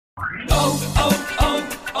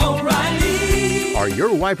O'Reilly. Are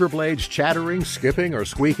your wiper blades chattering, skipping, or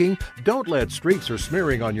squeaking? Don't let streaks or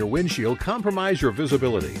smearing on your windshield compromise your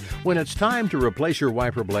visibility. When it's time to replace your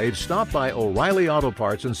wiper blades, stop by O'Reilly Auto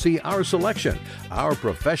Parts and see our selection. Our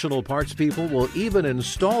professional parts people will even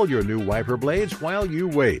install your new wiper blades while you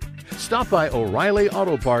wait. Stop by O'Reilly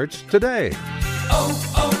Auto Parts today.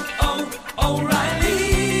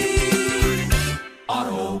 O'Reilly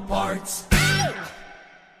Auto Parts.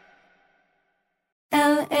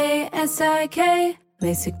 LASIK,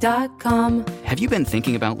 LASIK.com. Have you been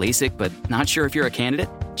thinking about LASIK but not sure if you're a candidate?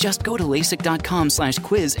 Just go to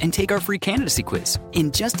LASIK.com/quiz and take our free candidacy quiz.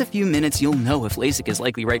 In just a few minutes, you'll know if LASIK is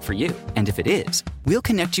likely right for you. And if it is, we'll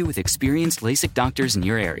connect you with experienced LASIK doctors in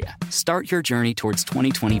your area. Start your journey towards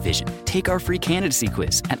 20/20 vision. Take our free candidacy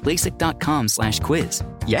quiz at LASIK.com/quiz.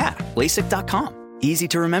 Yeah, LASIK.com. Easy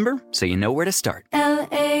to remember, so you know where to start.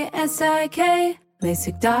 LASIK,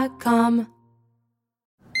 LASIK.com.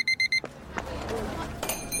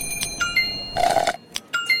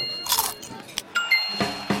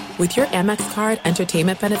 With your Amex card,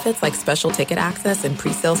 entertainment benefits like special ticket access and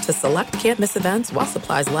pre-sales to select can't-miss events while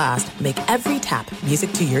supplies last make every tap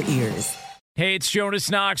music to your ears. Hey, it's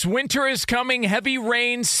Jonas Knox. Winter is coming. Heavy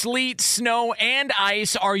rain, sleet, snow, and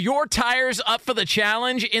ice. Are your tires up for the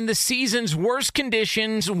challenge? In the season's worst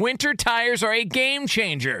conditions, winter tires are a game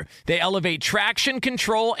changer. They elevate traction,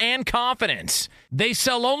 control, and confidence. They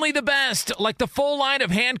sell only the best, like the full line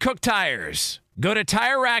of hand-cooked tires. Go to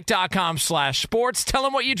TireRack.com/sports. Tell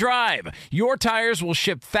them what you drive. Your tires will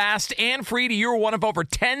ship fast and free to your one of over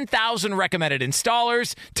 10,000 recommended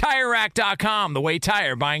installers. TireRack.com, the way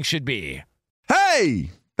tire buying should be. Hey,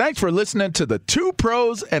 thanks for listening to the Two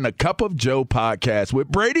Pros and a Cup of Joe podcast with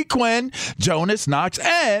Brady Quinn, Jonas Knox,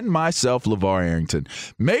 and myself, LeVar Arrington.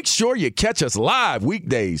 Make sure you catch us live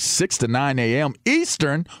weekdays 6 to 9 a.m.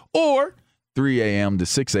 Eastern or 3 a.m. to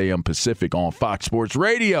 6 a.m. Pacific on Fox Sports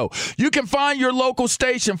Radio. You can find your local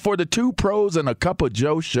station for the Two Pros and a Cup of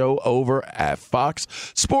Joe show over at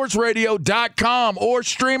foxsportsradio.com or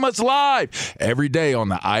stream us live every day on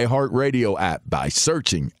the iHeartRadio app by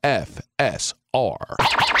searching FSR. Now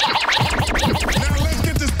let's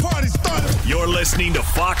get this party started. You're listening to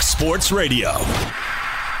Fox Sports Radio.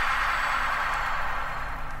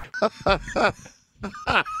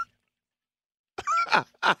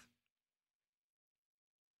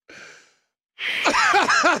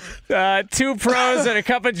 Two Pros and a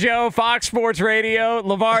Cup of Joe, Fox Sports Radio.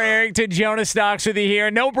 LeVar Arrington, Jonas Knox with you here.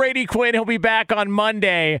 No Brady Quinn. He'll be back on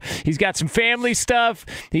Monday. He's got some family stuff.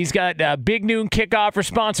 He's got big noon kickoff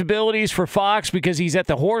responsibilities for Fox because he's at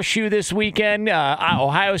the Horseshoe this weekend.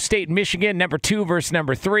 Ohio State, Michigan, number 2 versus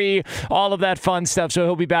number 3. All of that fun stuff. So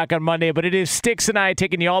he'll be back on Monday. But it is Sticks and I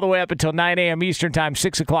taking you all the way up until 9 a.m. Eastern Time,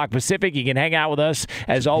 6 o'clock Pacific. You can hang out with us,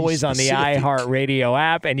 as always, on the iHeartRadio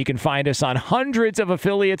app. And you can find us on hundreds of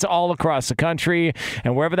affiliates all across the country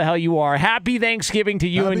and wherever the hell you are. Happy Thanksgiving to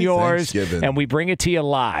you and yours. And we bring it to you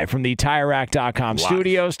live from the TireRack.com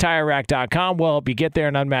studios. TireRack.com will help you get there.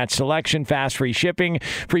 An unmatched selection, fast free shipping,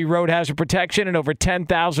 free road hazard protection, and over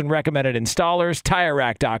 10,000 recommended installers.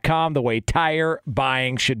 TireRack.com, the way tire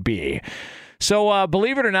buying should be. So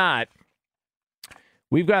believe it or not,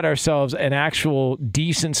 we've got ourselves an actual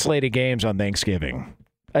decent slate of games on Thanksgiving.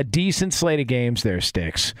 A decent slate of games there,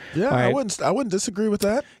 Sticks. Yeah, right. I wouldn't disagree with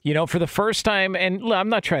that. You know, for the first time, and I'm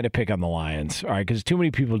not trying to pick on the Lions, all right, because too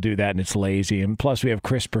many people do that and it's lazy. And plus, we have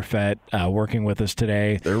Chris Perfett working with us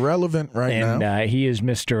today. They're relevant now. And he is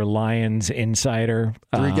Mr. Lions Insider.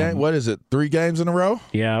 3 games? What is it? 3 games in a row?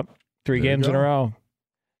 Yeah, 3 games in a row.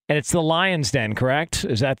 And it's the Lions Den, correct?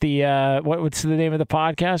 Is that the what's the name of the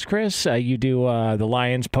podcast, Chris? You do the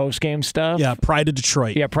Lions post-game stuff? Yeah, Pride of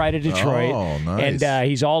Detroit. Yeah, Pride of Detroit. Oh, nice. And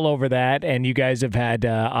he's all over that. And you guys have had,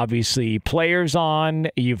 obviously, players on.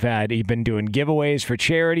 You've been doing giveaways for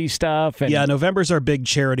charity stuff. And yeah, November's our big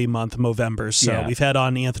charity month, Movember. So we've had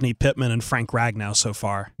on Anthony Pittman and Frank Ragnow so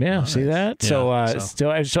far. Yeah, nice. See that? Yeah,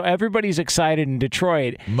 so everybody's excited in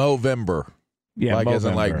Detroit. Movember. Yeah, like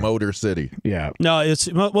isn't like Motor City. Yeah. No, it's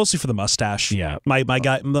mostly for the mustache. Yeah. My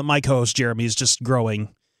co-host Jeremy is just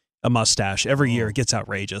growing a mustache every year. It gets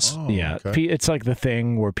outrageous. Oh, yeah. okay. It's like the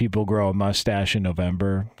thing where people grow a mustache in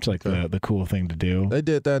November. It's like the cool thing to do. They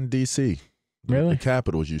did that in D.C. Really? The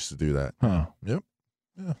Capitals used to do that. Huh. Yep.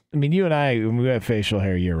 Yeah. I mean, you and I, we have facial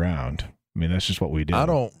hair year round. I mean, that's just what we do. I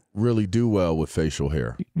don't really do well with facial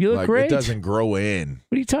hair. You look great. It doesn't grow in.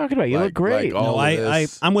 What are you talking about? You look great. No,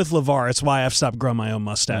 I'm with LeVar. It's why I've stopped growing my own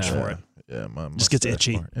mustache for it. Yeah, my just gets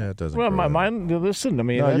itchy. Yeah, it doesn't. Well, mine. Listen to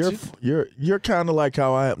me. No, you're kind of like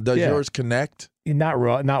how I am. Does yours connect? Not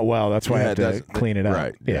well. That's why I have to clean it up.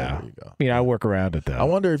 Right. Yeah. There you go. I work around it, though. I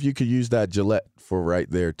wonder if you could use that Gillette for right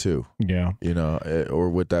there, too. Yeah. Or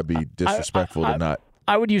would that be disrespectful to not?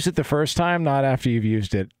 I would use it the first time, not after you've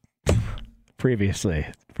used it previously.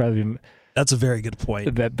 Probably. That's a very good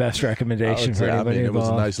point. The best recommendation for anybody it was a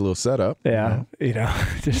involved. nice little setup. Yeah.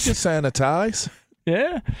 Just sanitize.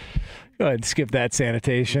 Yeah. Go ahead and skip that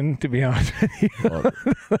sanitation, to be honest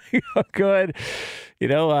with you. Good.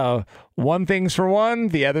 One thing's for one,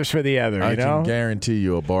 the other's for the other. I can guarantee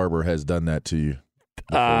you a barber has done that to you.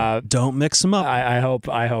 Don't mix them up. I hope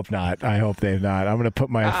not. I hope they've not. I'm going to put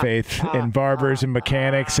my faith in barbers and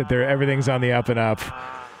mechanics that everything's on the up and up.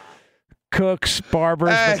 Cooks, barbers,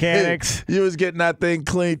 mechanics. You was getting that thing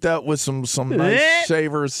cleaned up with some nice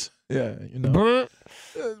shavers. Yeah,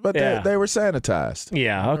 But they were sanitized.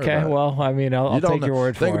 Yeah, okay. Well, I mean, I'll take your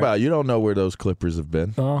word for it. Think about it. You don't know where those clippers have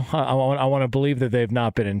been. Well, I want to believe that they've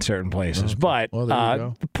not been in certain places. But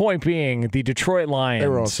the point being, the Detroit Lions. They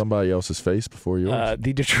were on somebody else's face before yours.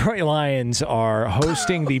 The Detroit Lions are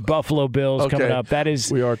hosting the Buffalo Bills coming up. That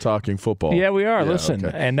is. We are talking football. Yeah, we are. Yeah, Listen,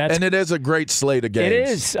 okay. and it is a great slate of games. It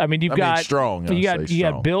is. I mean, you got strong. You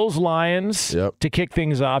got Bills Lions to kick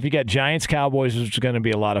things off. You got Giants Cowboys, which is going to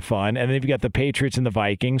be a lot of fun, and then you've got the Patriots and the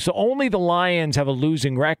Vikings. So only the Lions have a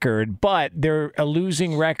losing record, but they're a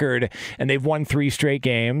losing record, and they've won 3 straight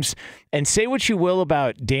games. And say what you will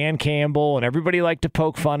about Dan Campbell, and everybody liked to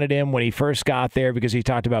poke fun at him when he first got there because he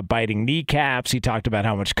talked about biting kneecaps. He talked about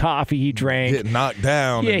how much coffee he drank. Getting knocked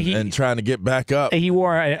down and trying to get back up. He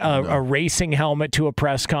wore a racing helmet to a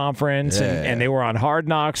press conference, and they were on Hard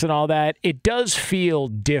Knocks and all that. It does feel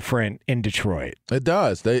different in Detroit. It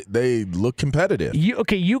does. They look competitive.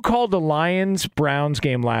 You called the Lions-Browns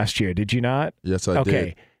game last year, did you not? Yes, I did.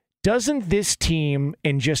 Okay. Doesn't this team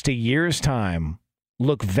in just a year's time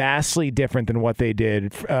look vastly different than what they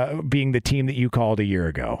did being the team that you called a year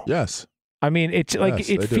ago? Yes. I mean,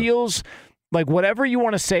 it feels like whatever you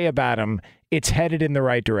want to say about them, it's headed in the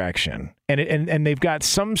right direction. And they've got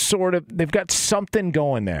they've got something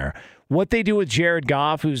going there. What they do with Jared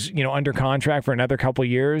Goff, who's under contract for another couple of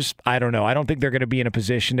years, I don't know. I don't think they're going to be in a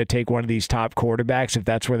position to take one of these top quarterbacks if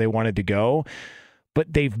that's where they wanted to go.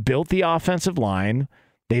 But they've built the offensive line.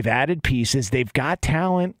 They've added pieces. They've got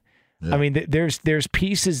talent. Yeah. I mean, there's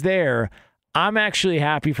pieces there. I'm actually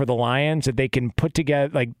happy for the Lions that they can put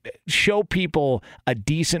together, show people a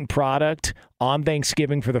decent product on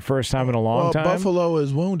Thanksgiving for the first time in a long time. Buffalo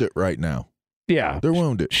is wounded right now. Yeah. They're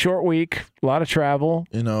wounded. Short week, a lot of travel.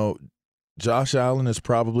 Josh Allen is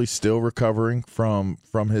probably still recovering from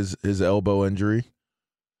his elbow injury.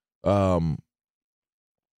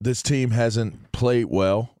 This team hasn't played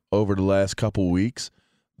well over the last couple weeks.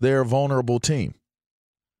 They're a vulnerable team.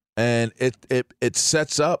 And it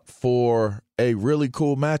sets up for a really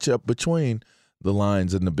cool matchup between the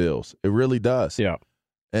Lions and the Bills. It really does. Yeah.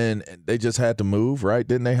 And they just had to move, right?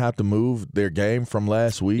 Didn't they have to move their game from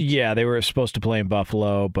last week? Yeah, they were supposed to play in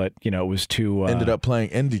Buffalo, but it was too. Ended up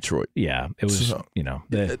playing in Detroit. Yeah, it was.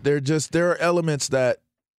 There are elements that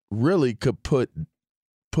really could put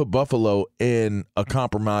Buffalo in a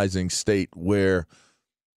compromising state where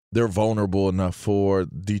they're vulnerable enough for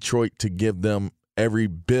Detroit to give them every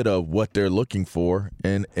bit of what they're looking for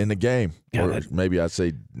in the game. Yeah, or maybe I'd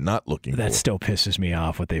say not looking for. That still pisses me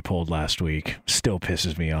off what they pulled last week. Still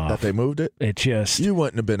pisses me off. That they moved it? It just... You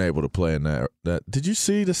wouldn't have been able to play in that. Did you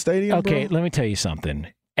see the stadium, Okay, bro? let me tell you something.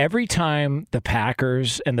 Every time the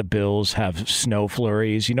Packers and the Bills have snow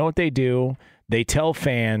flurries, you know what they do? They tell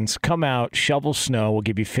fans, come out, shovel snow, we'll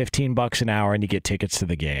give you $15 an hour and you get tickets to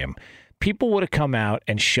the game. People would have come out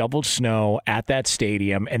and shoveled snow at that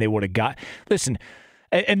stadium, and they would have got... Listen,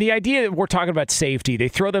 and the idea that we're talking about safety, they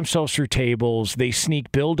throw themselves through tables, they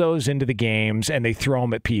sneak dildos into the games, and they throw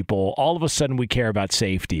them at people. All of a sudden, we care about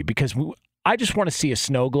safety because I just want to see a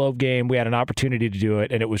snow globe game. We had an opportunity to do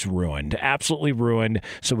it, and it was ruined, absolutely ruined,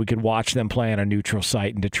 so we could watch them play on a neutral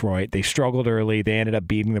site in Detroit. They struggled early. They ended up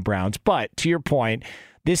beating the Browns. But to your point,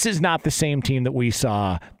 this is not the same team that we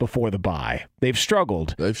saw before the bye. They've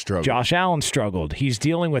struggled. Josh Allen struggled. He's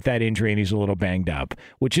dealing with that injury, and he's a little banged up,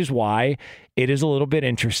 which is why it is a little bit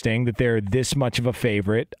interesting that they're this much of a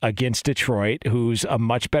favorite against Detroit, who's a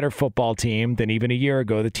much better football team than even a year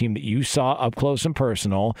ago, the team that you saw up close and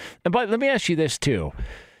personal. And but let me ask you this, too.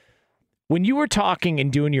 When you were talking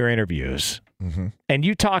and doing your interviews, and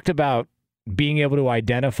you talked about being able to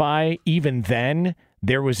identify, even then,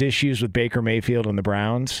 there was issues with Baker Mayfield and the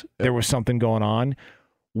Browns. There was something going on.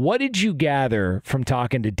 What did you gather from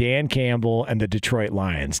talking to Dan Campbell and the Detroit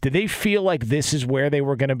Lions? Did they feel like this is where they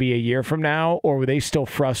were going to be a year from now, or were they still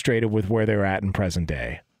frustrated with where they're at in present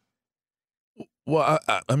day? Well,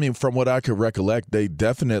 I mean, from what I could recollect, they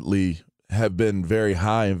definitely have been very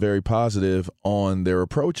high and very positive on their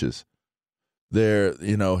approaches.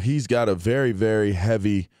 He's got a very, very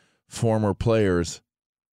heavy former players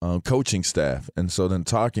coaching staff. And so then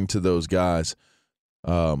talking to those guys,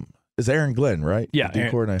 is Aaron Glenn, right? Yeah,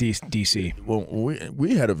 DC. Well,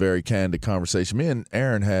 we had a very candid conversation. Me and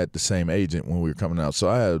Aaron had the same agent when we were coming out, so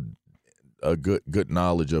I had a good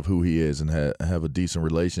knowledge of who he is and have a decent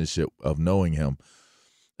relationship of knowing him.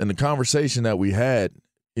 And the conversation that we had,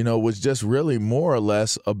 was just really more or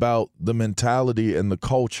less about the mentality and the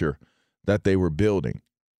culture that they were building.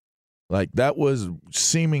 Like, that was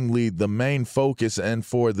seemingly the main focus. And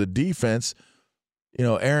for the defense,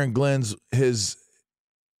 Aaron Glenn's his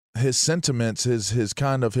sentiments, his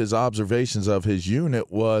observations of his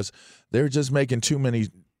unit was they're just making too many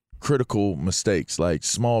critical mistakes, like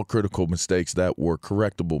small critical mistakes that were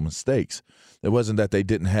correctable mistakes. It wasn't that they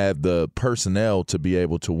didn't have the personnel to be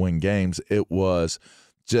able to win games. It was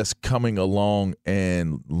just coming along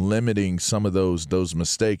and limiting some of those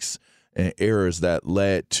mistakes and errors that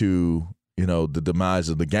led to, the demise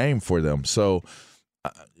of the game for them. So,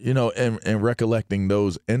 and recollecting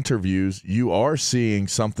those interviews, you are seeing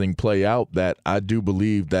something play out that I do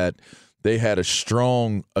believe that they had a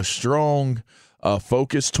strong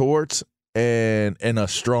focus towards and a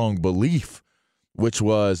strong belief, which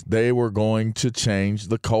was they were going to change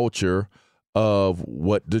the culture of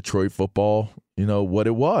what Detroit football, what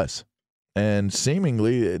it was. And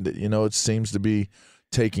seemingly, it seems to be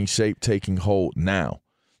taking shape, taking hold now.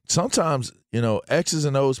 Sometimes, X's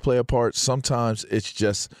and O's play a part. Sometimes it's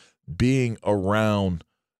just being around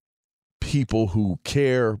people who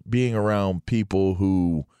care, being around people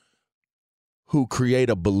who create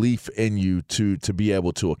a belief in you to be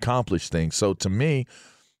able to accomplish things. So to me,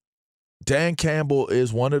 Dan Campbell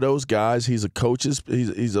is one of those guys. He's a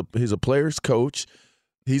player's coach.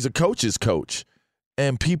 He's a coach's coach.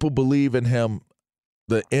 And people believe in him.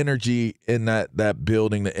 The energy in that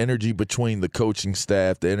building, the energy between the coaching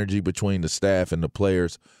staff, the energy between the staff and the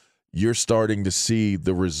players, you're starting to see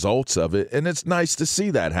the results of it. And it's nice to see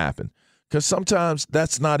that happen, because sometimes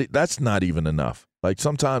that's not even enough. Like,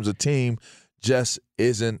 sometimes a team just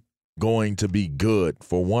isn't going to be good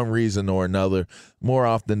for one reason or another. More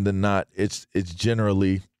often than not, it's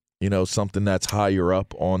generally, something that's higher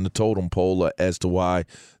up on the totem pole as to why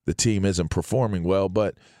the team isn't performing well.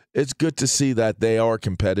 But it's good to see that they are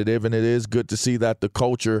competitive, and it is good to see that the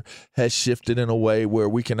culture has shifted in a way where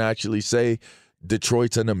we can actually say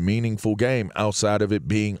Detroit's in a meaningful game outside of it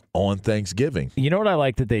being on Thanksgiving. You know what I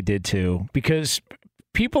like that they did too? Because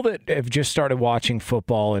people that have just started watching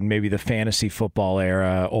football in maybe the fantasy football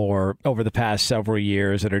era or over the past several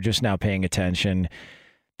years that are just now paying attention,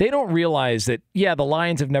 they don't realize that, the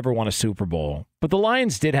Lions have never won a Super Bowl, but the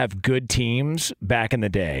Lions did have good teams back in the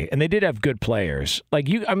day, and they did have good players. Like,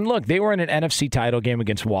 look, they were in an NFC title game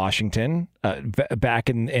against Washington back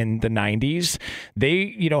in the 90s.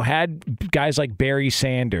 They, had guys like Barry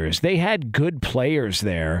Sanders. They had good players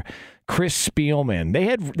there. Chris Spielman. They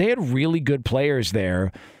had really good players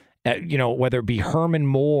there. Whether it be Herman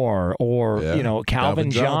Moore or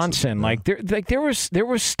Calvin Johnson, yeah. there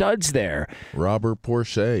were studs there. Robert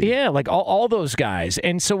Porsche, like all those guys.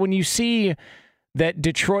 And so when you see that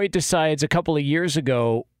Detroit decides a couple of years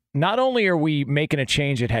ago, not only are we making a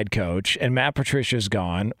change at head coach and Matt Patricia's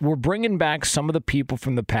gone, we're bringing back some of the people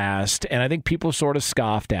from the past, and I think people sort of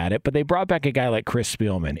scoffed at it, but they brought back a guy like Chris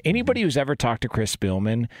Spielman. Anybody who's ever talked to Chris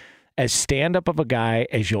Spielman, as stand-up of a guy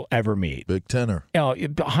as you'll ever meet. Big tenor.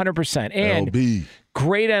 100%. And LB.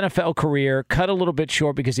 Great NFL career, cut a little bit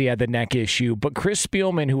short because he had the neck issue. But Chris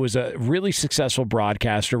Spielman, who was a really successful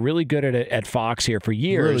broadcaster, really good at Fox here for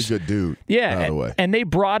years. Really good dude, by the way. And they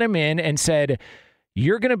brought him in and said,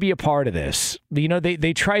 you're going to be a part of this.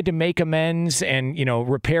 They tried to make amends and,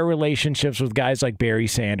 repair relationships with guys like Barry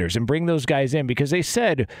Sanders and bring those guys in because they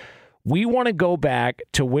said, we want to go back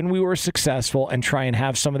to when we were successful and try and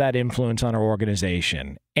have some of that influence on our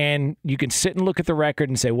organization. And you can sit and look at the record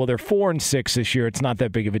and say, well, they're 4-6 this year. It's not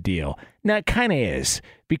that big of a deal. Now, it kind of is,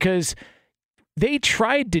 because they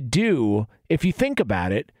tried to do, if you think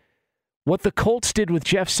about it, what the Colts did with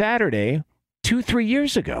Jeff Saturday 2-3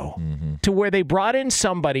 years ago, to where they brought in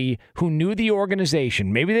somebody who knew the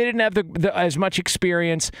organization. Maybe they didn't have as much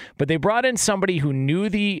experience, but they brought in somebody who knew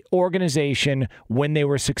the organization when they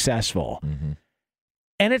were successable.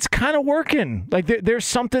 And it's kind of working. Like, there's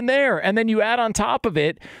something there. And then you add on top of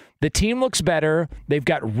it, the team looks better. They've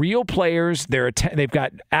got real players. They've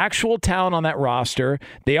got actual talent on that roster.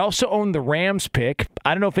 They also own the Rams pick.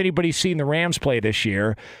 I don't know if anybody's seen the Rams play this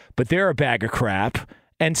year, but they're a bag of crap.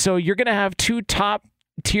 And so you're going to have two top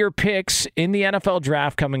tier picks in the NFL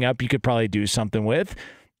draft coming up you could probably do something with.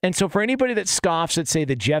 And so for anybody that scoffs at, say,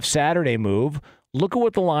 the Jeff Saturday move, look at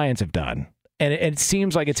what the Lions have done. And it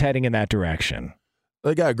seems like it's heading in that direction.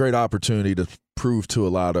 They got a great opportunity to prove to a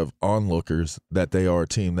lot of onlookers that they are a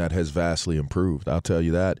team that has vastly improved. I'll tell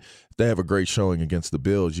you that. If they have a great showing against the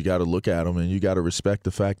Bills, you got to look at them and you got to respect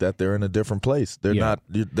the fact that they're in a different place. They're not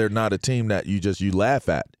a team that you laugh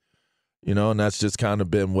at. And that's just kind of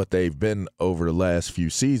been what they've been over the last few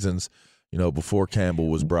seasons. Before Campbell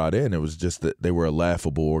was brought in, it was just that they were a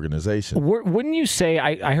laughable organization. Wouldn't you say,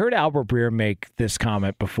 I heard Albert Breer make this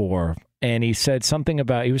comment before, and he said something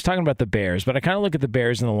about, he was talking about the Bears, but I kind of look at the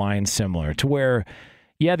Bears and the Lions similar to where,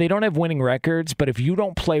 yeah, they don't have winning records, but if you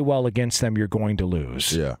don't play well against them, you're going to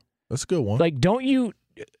lose. Yeah, that's a good one. Like, didn't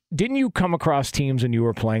you come across teams when you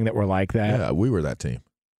were playing that were like that? Yeah, we were that team.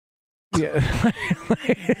 Yeah.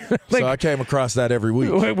 So I came across that every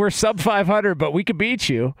week. We're sub 500, but we could beat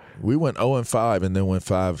you. We went 0-5 and then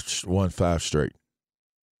won 5 straight.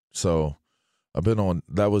 So I've been on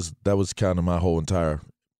that was kind of my whole entire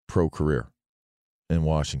pro career in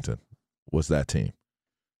Washington was that team.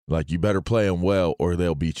 Like, you better play them well or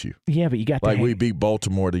they'll beat you. Yeah, but you got we beat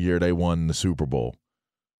Baltimore the year they won the Super Bowl.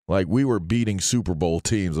 Like, we were beating Super Bowl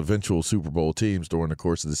teams, eventual Super Bowl teams during the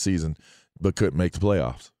course of the season, but couldn't make the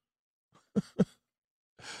playoffs.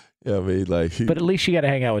 Yeah, I mean, but at least you got to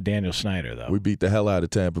hang out with Daniel Snyder, though. We beat the hell out of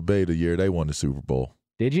Tampa Bay the year they won the Super Bowl.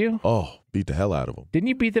 Did you? Oh, beat the hell out of them. Didn't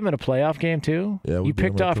you beat them in a playoff game too? Yeah, you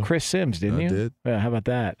picked off Chris Sims, didn't you? I did. Yeah, how about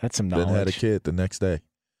that? That's some knowledge. Then had a kid the next day.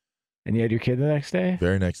 And you had your kid the next day?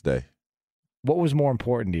 Very next day. What was more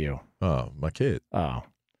important to you? Oh, my kid. Oh.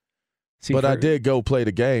 But I did go play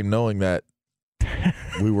the game knowing that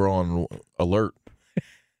we were on alert.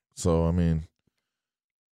 So, I mean,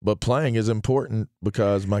 but playing is important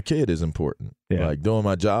because my kid is important. Yeah. Like, doing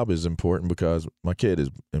my job is important because my kid is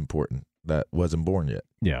important that wasn't born yet.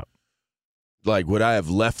 Yeah. Like, would I have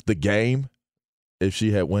left the game if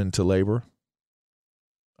she had went to labor?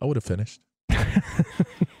 I would have finished. I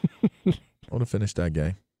would have finished that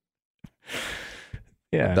game.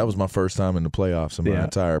 Yeah. That was my first time in the playoffs in my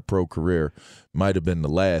entire pro career. Might have been the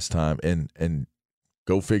last time. And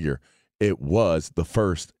go figure, it was the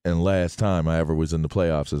first and last time I ever was in the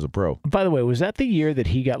playoffs as a pro. By the way, was that the year that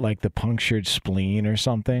he got like the punctured spleen or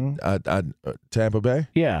something? Tampa Bay?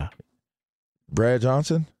 Yeah. Brad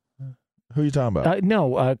Johnson? Who are you talking about?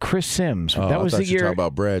 No, Chris Sims. That was the year. You were talking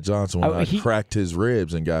about Brad Johnson when I cracked his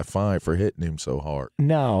ribs and got fined for hitting him so hard.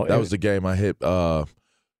 No. That was the game I hit Aaron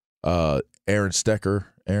Stecker.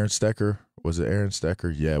 Aaron Stecker? Was it Aaron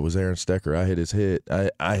Stecker? Yeah, it was Aaron Stecker. I hit his head.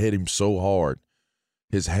 I hit him so hard.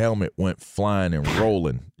 His helmet went flying and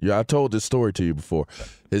rolling. Yeah, I told this story to you before.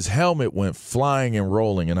 His helmet went flying and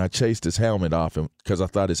rolling, and I chased his helmet off him because I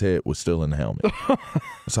thought his head was still in the helmet.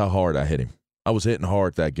 That's how hard I hit him. I was hitting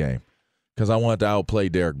hard that game because I wanted to outplay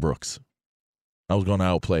Derek Brooks. I was going to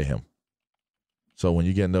outplay him. So when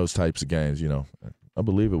you get in those types of games, I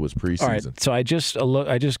believe it was preseason. All right, so I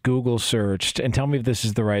just Google searched, and tell me if this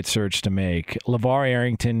is the right search to make. LeVar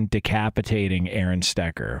Arrington decapitating Aaron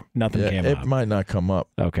Stecker. Nothing came up. It might not come up.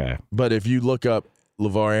 Okay. But if you look up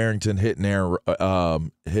LeVar Arrington hitting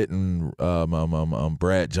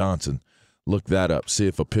Brad Johnson, look that up. See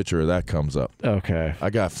if a picture of that comes up. Okay. I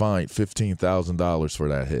got fined $15,000 for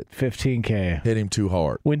that hit. $15K. Hit him too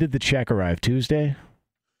hard. When did the check arrive? Tuesday?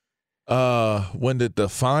 When did the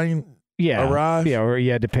fine arrive? Yeah, or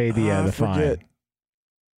you had to pay the fine.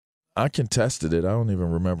 I contested it. I don't even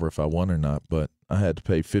remember if I won or not, but I had to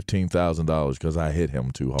pay $15,000 because I hit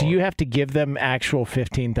him too hard. Do you have to give them actual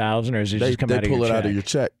 $15,000, or is it just come out of your check? They pull it out of your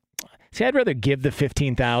check. See, I'd rather give the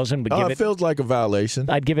 $15,000, but give it feels like a violation.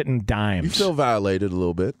 I'd give it in dimes. You feel violated a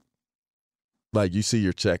little bit. Like, you see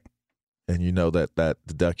your check and you know that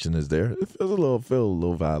deduction is there. It feels a little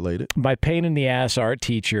violated. My pain in the ass art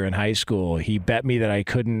teacher in high school, he bet me that I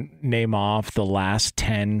couldn't name off the last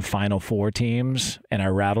 10 Final Four teams, and I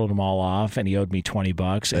rattled them all off, and he owed me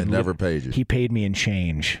 $20. And never paid you. He paid me in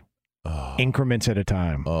change. Increments at a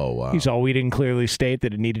time. Oh, wow. He's all, we didn't clearly state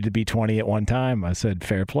that it needed to be 20 at one time. I said,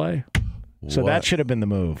 fair play. So that should have been the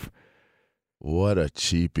move. What a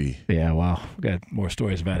cheapie. Yeah, well, we've got more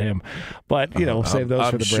stories about him. But, we'll save those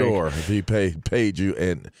for the break. I'm sure if he paid you.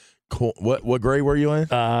 And what grade were you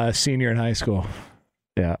in? Senior in high school.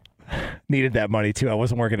 Yeah. Needed that money, too. I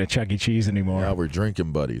wasn't working at Chuck E. Cheese anymore. Now we're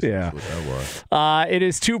drinking buddies. Yeah. That's what that was. It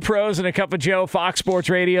is Two Pros and a Cup of Joe, Fox Sports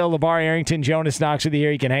Radio. LeVar Arrington, Jonas Knox with you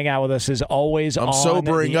here. You can hang out with us as always I'm on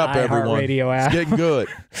sobering the up, everyone. Radio app. It's getting good.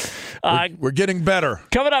 We're getting better.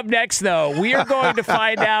 Coming up next, though, we are going to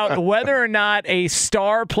find out whether or not a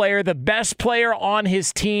star player, the best player on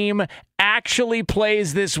his team, actually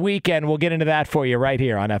plays this weekend. We'll get into that for you right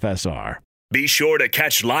here on FSR. Be sure to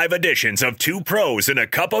catch live editions of Two Pros and a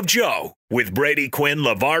Cup of Joe with Brady Quinn,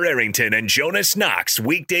 LeVar Arrington, and Jonas Knox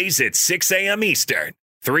weekdays at 6 a.m. Eastern,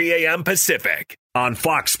 3 a.m. Pacific on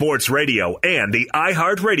Fox Sports Radio and the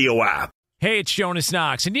iHeartRadio app. Hey, it's Jonas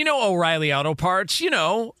Knox, and you know O'Reilly Auto Parts, you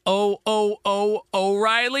know,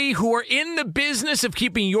 O'Reilly, who are in the business of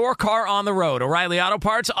keeping your car on the road. O'Reilly Auto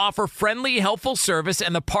Parts offer friendly, helpful service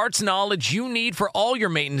and the parts knowledge you need for all your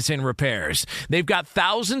maintenance and repairs. They've got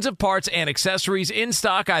thousands of parts and accessories in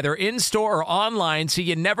stock, either in-store or online, so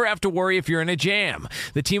you never have to worry if you're in a jam.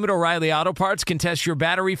 The team at O'Reilly Auto Parts can test your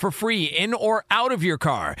battery for free, in or out of your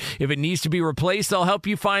car. If it needs to be replaced, they'll help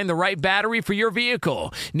you find the right battery for your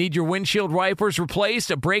vehicle. Need your windshield wipers replaced,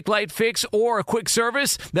 a brake light fix, or a quick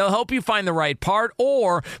service? They'll help you find the right part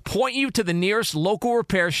or point you to the nearest local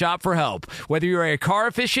repair shop for help. Whether you're a car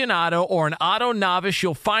aficionado or an auto novice,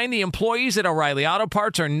 you'll find the employees at O'Reilly Auto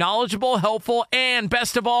Parts are knowledgeable, helpful, and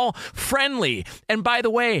best of all, friendly. And by the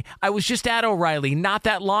way, I was just at O'Reilly not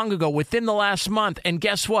that long ago, within the last month, and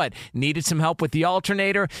guess what? Needed some help with the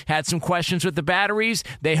alternator, had some questions with the batteries.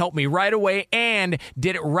 They helped me right away and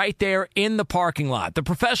did it right there in the parking lot. The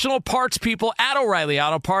professional parts people at O'Reilly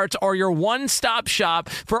Auto Parts are your one-stop shop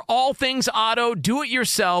for all things auto,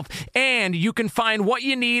 do-it-yourself, and you can find what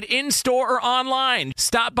you need in-store or online.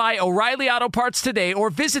 Stop by O'Reilly Auto Parts today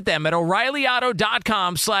or visit them at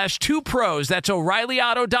O'ReillyAuto.com/2pros. That's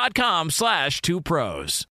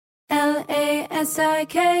O'ReillyAuto.com/2pros.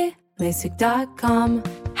 LASIK, LASIK.com.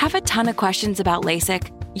 Have a ton of questions about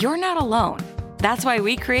LASIK? You're not alone. That's why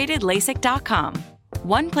we created LASIK.com.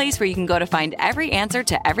 One place where you can go to find every answer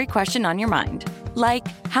to every question on your mind. Like,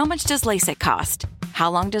 how much does LASIK cost? How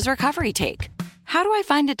long does recovery take? How do I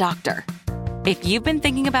find a doctor? If you've been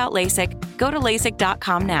thinking about LASIK, go to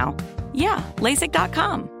LASIK.com now. Yeah,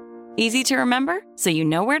 LASIK.com. Easy to remember, so you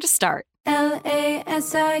know where to start.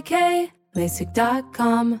 LASIK,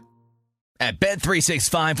 LASIK.com. At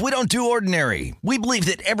Bet365, we don't do ordinary. We believe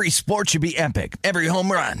that every sport should be epic. Every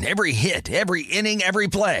home run, every hit, every inning, every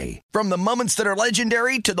play. From the moments that are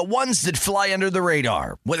legendary to the ones that fly under the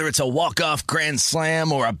radar. Whether it's a walk-off grand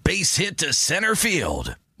slam or a base hit to center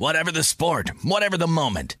field. Whatever the sport, whatever the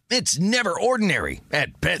moment. It's never ordinary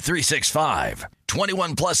at Bet365.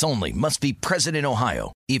 21 plus only. Must be present in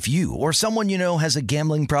Ohio. If you or someone you know has a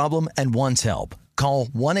gambling problem and wants help, call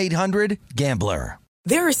 1-800-GAMBLER.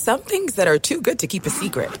 There are some things that are too good to keep a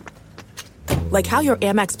secret. Like how your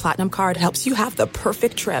Amex Platinum card helps you have the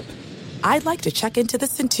perfect trip. I'd like to check into the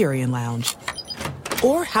Centurion Lounge.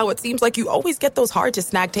 Or how it seems like you always get those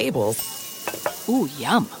hard-to-snag tables. Ooh,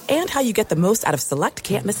 yum. And how you get the most out of select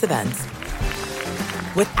can't-miss events.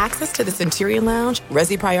 With access to the Centurion Lounge,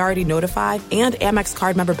 Resi Priority Notified, and Amex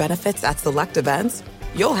card member benefits at select events,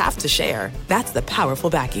 you'll have to share. That's the powerful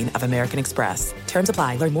backing of American Express. Terms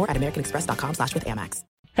apply. Learn more at americanexpress.com/withAmex.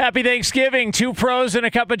 Happy Thanksgiving. Two Pros and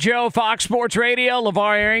a Cup of Joe, Fox Sports Radio.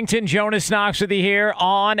 LeVar Arrington, Jonas Knox with you here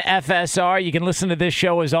on FSR. You can listen to this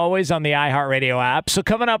show, as always, on the iHeartRadio app. So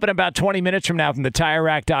coming up in about 20 minutes from now from the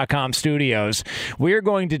TireRack.com studios, we're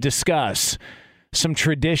going to discuss some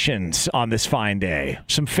traditions on this fine day,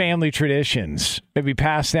 some family traditions, maybe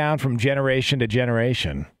passed down from generation to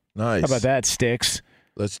generation. Nice. How about that, Sticks?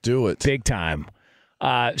 Let's do it. Big time.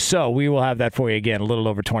 So we will have that for you again a little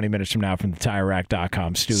over 20 minutes from now from the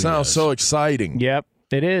TireRack.com studios. Sounds so exciting. Yep,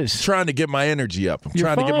 it is. Trying to get my energy up. I'm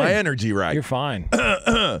trying to get my energy right. You're fine.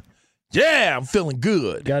 Yeah, I'm feeling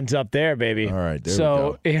good. Guns up there, baby. All right, there we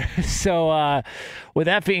go. So with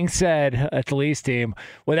that being said, at the Leafs team,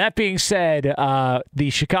 with that being said, the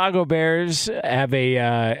Chicago Bears have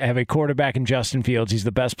a quarterback in Justin Fields. He's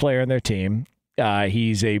the best player on their team.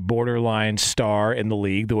 He's a borderline star in the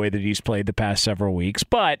league, the way that he's played the past several weeks,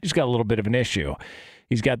 but he's got a little bit of an issue.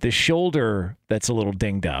 He's got this shoulder that's a little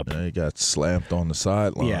dinged up. Yeah, he got slammed on the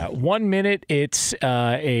sideline. Yeah, 1 minute it's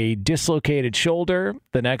a dislocated shoulder.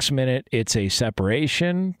 The next minute it's a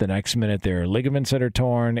separation. The next minute there are ligaments that are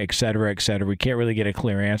torn, et cetera, et cetera. We can't really get a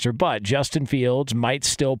clear answer, but Justin Fields might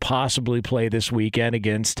still possibly play this weekend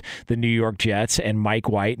against the New York Jets and Mike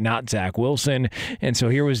White, not Zach Wilson. And so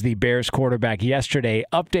here was the Bears quarterback yesterday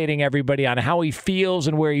updating everybody on how he feels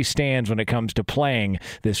and where he stands when it comes to playing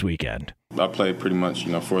this weekend. I play pretty much,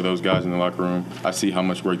 for those guys in the locker room. I see how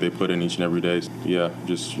much work they put in each and every day. Yeah,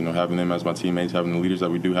 just, having them as my teammates, having the leaders that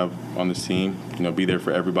we do have on this team, be there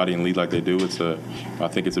for everybody and lead like they do. I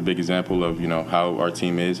think it's a big example of, how our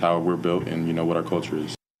team is, how we're built, and, what our culture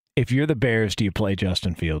is. If you're the Bears, do you play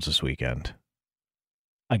Justin Fields this weekend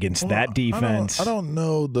against that defense? I don't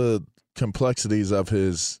know the complexities of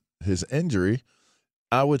his injury.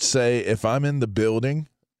 I would say if I'm in the building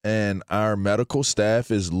and our medical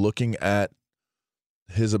staff is looking at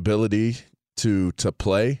his ability to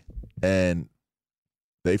play and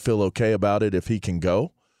they feel okay about it if he can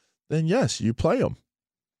go, then yes, you play him.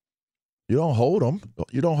 You don't hold him.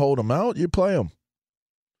 You don't hold him out. You play him.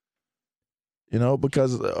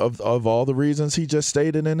 Because of all the reasons he just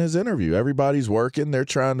stated in his interview. Everybody's working. They're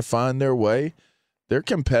trying to find their way. They're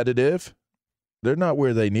competitive. They're not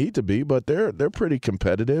where they need to be, but they're pretty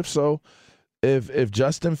competitive. So if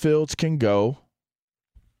Justin Fields can go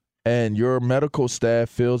and your medical staff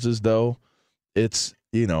feels as though it's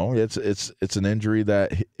an injury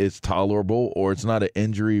that is tolerable, or it's not an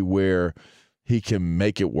injury where he can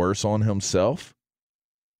make it worse on himself,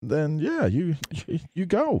 then yeah, you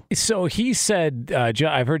go. So he said,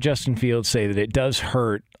 I've heard Justin Fields say that it does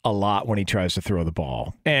hurt a lot when he tries to throw the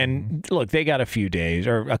ball. And look, they got a few days,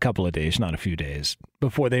 or a couple of days, not a few days,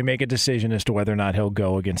 before they make a decision as to whether or not he'll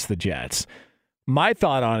go against the Jets. My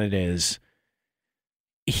thought on it is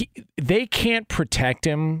they can't protect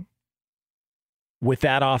him with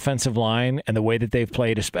that offensive line and the way that they've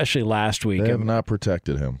played, especially last week. They have not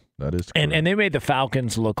protected him. That is correct. And they made the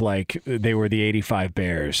Falcons look like they were the 85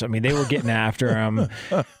 Bears. I mean, they were getting after him,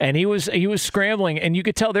 and he was scrambling, and you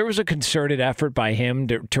could tell there was a concerted effort by him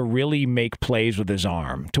to really make plays with his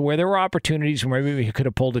arm, to where there were opportunities where maybe he could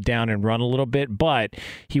have pulled it down and run a little bit, but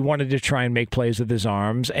he wanted to try and make plays with his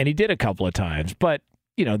arms, and he did a couple of times. But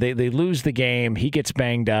they lose the game. He gets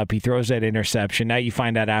banged up. He throws that interception. Now you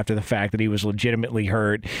find out after the fact that he was legitimately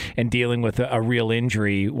hurt and dealing with a real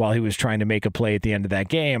injury while he was trying to make a play at the end of that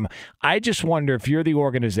game. I just wonder if you're the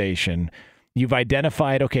organization, you've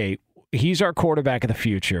identified, okay, he's our quarterback of the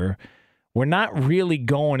future. We're not really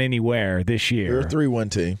going anywhere this year. You're a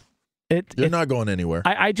 3-1 team. You're not going anywhere.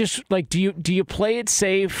 I just do you play it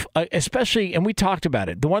safe, especially, and we talked about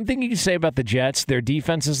it. The one thing you can say about the Jets, their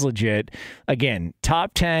defense is legit. Again,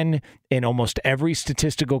 top 10 in almost every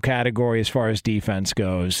statistical category as far as defense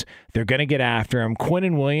goes. They're going to get after him.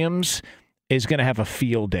 Quinnen Williams is going to have a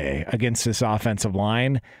field day against this offensive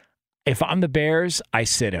line. If I'm the Bears, I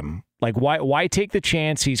sit him. Like, why take the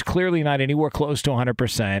chance? He's clearly not anywhere close to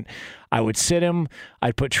 100%. I would sit him.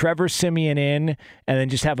 I'd put Trevor Siemian in and then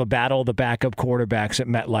just have a battle of the backup quarterbacks at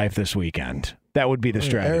MetLife this weekend. That would be the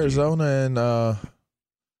strategy. Arizona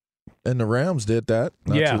and the Rams did that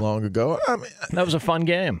not too long ago. I mean, that was a fun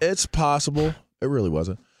game. It's possible. It really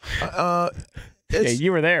wasn't.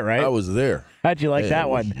 You were there, right? I was there. How'd you like that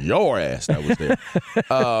one? Your ass that was there.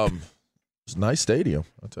 It's a nice stadium,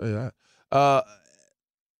 I'll tell you that.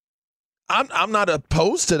 I'm not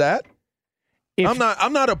opposed to that. I'm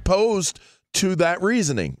not opposed to that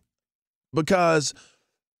reasoning, because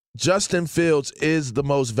Justin Fields is the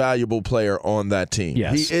most valuable player on that team.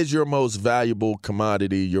 Yes. He is your most valuable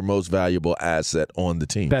commodity, your most valuable asset on the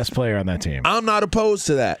team. Best player on that team. I'm not opposed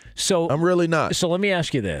to that. So I'm really not. So let me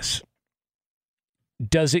ask you this.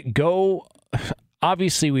 Does it go –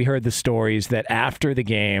 obviously, we heard the stories that after the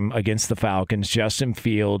game against the Falcons, Justin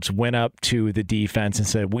Fields went up to the defense and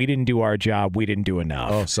said, we didn't do our job. We didn't do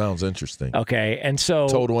enough. Oh, sounds interesting. Okay, and so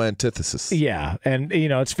total antithesis. Yeah, and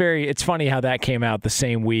it's funny how that came out the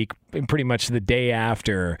same week, pretty much the day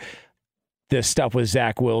after this stuff with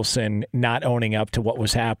Zach Wilson not owning up to what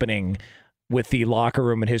was happening with the locker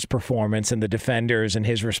room and his performance and the defenders and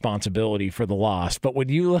his responsibility for the loss. But when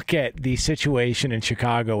you look at the situation in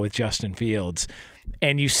Chicago with Justin Fields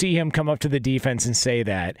and you see him come up to the defense and say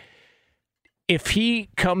that, if he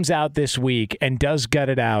comes out this week and does gut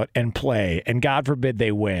it out and play, and God forbid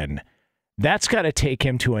they win, that's got to take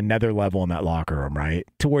him to another level in that locker room, right?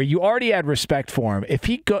 To where you already had respect for him.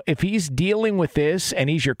 If he's dealing with this and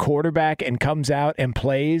he's your quarterback and comes out and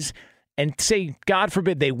plays, and say, God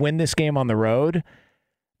forbid, they win this game on the road,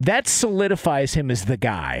 that solidifies him as the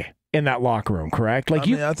guy in that locker room, correct?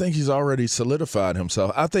 I think he's already solidified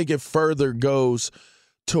himself. I think it further goes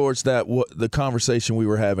towards the conversation we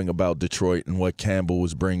were having about Detroit and what Campbell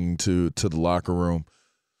was bringing to the locker room.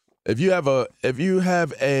 If you have a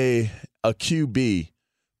QB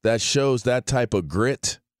that shows that type of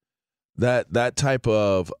grit, that type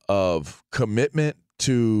of commitment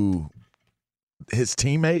to his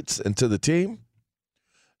teammates and to the team,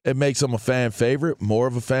 it makes him a fan favorite, more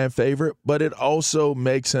of a fan favorite, but it also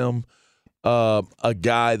makes him a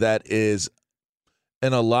guy that is,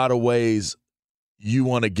 in a lot of ways, you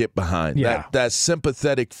want to get behind. Yeah. That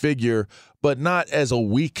sympathetic figure, but not as a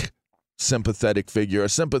weak sympathetic figure, a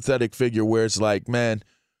sympathetic figure where it's like, man,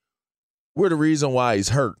 we're the reason why he's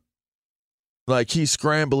hurt. Like, he's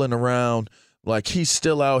scrambling around, like he's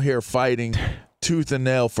still out here fighting tooth and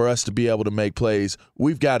nail for us to be able to make plays.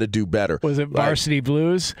 We've got to do better. Was it Varsity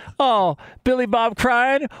Blues? Oh, Billy Bob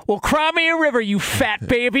crying? Well, cry me a river, you fat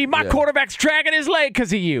baby. My quarterback's dragging his leg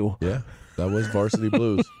because of you. Yeah, that was Varsity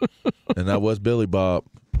Blues. And that was Billy Bob.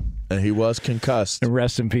 And he was concussed. And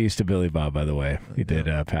rest in peace to Billy Bob, by the way. He did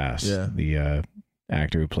pass. Yeah. The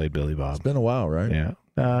actor who played Billy Bob. It's been a while, right? Yeah.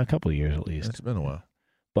 A couple of years at least. It's been a while.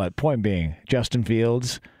 But point being, Justin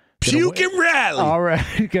Fields. Puke and rally. All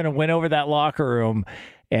right. Going to win over that locker room.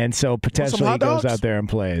 And so potentially he goes out there and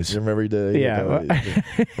plays. You remember he did? Yeah.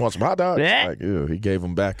 Want some hot dogs? Like, ew, he gave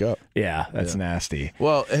them back up. Yeah, that's nasty.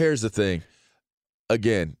 Well, here's the thing.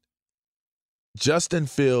 Again, Justin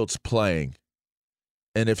Fields playing,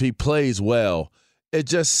 and if he plays well, it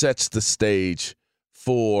just sets the stage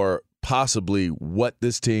for possibly what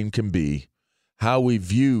this team can be, how we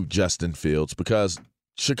view Justin Fields, because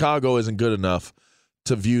Chicago isn't good enough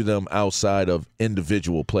to view them outside of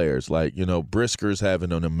individual players. Like, Brisker's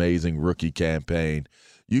having an amazing rookie campaign.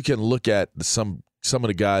 You can look at some of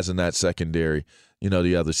the guys in that secondary,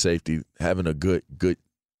 the other safety, having a good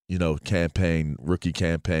campaign, rookie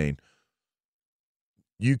campaign.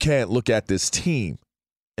 You can't look at this team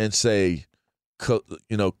and say,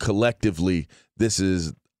 collectively, this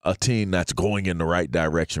is a team that's going in the right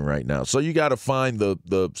direction right now. So you got to find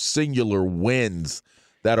the singular wins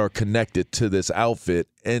that are connected to this outfit,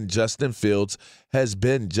 and Justin Fields has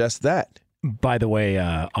been just that. By the way,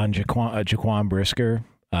 on Jaquan Brisker,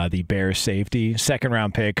 the Bears safety,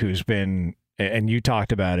 second-round pick who's been, and you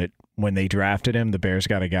talked about it, when they drafted him, the Bears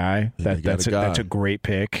got a guy. That's a great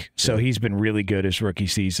pick. So he's been really good his rookie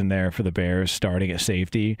season there for the Bears, starting at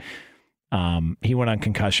safety. He went on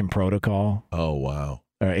concussion protocol. Oh, wow.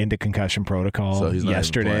 Into concussion protocol so he's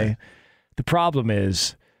yesterday. The problem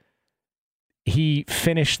is he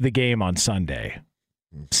finished the game on Sunday.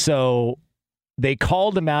 So they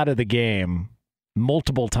called him out of the game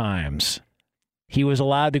multiple times. He was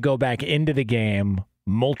allowed to go back into the game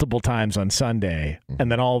multiple times on Sunday,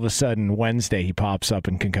 and then all of a sudden Wednesday he pops up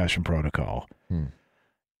in concussion protocol.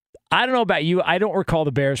 I don't know about you. I don't recall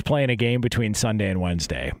the Bears playing a game between Sunday and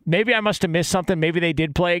Wednesday. Maybe I must have missed something. Maybe they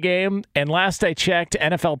did play a game. And last I checked,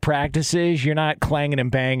 NFL practices, you're not clanging and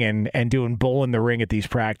banging and doing bull in the ring at these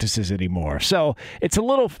practices anymore. So it's a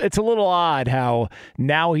little odd how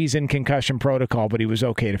now he's in concussion protocol, but he was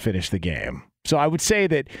okay to finish the game. So I would say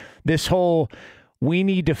that this whole we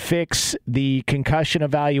need to fix the concussion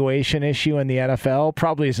evaluation issue in the NFL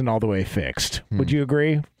probably isn't all the way fixed. Would you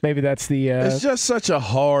agree? Maybe that's the... It's just that's a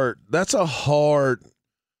hard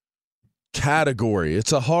category.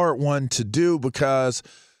 It's a hard one to do because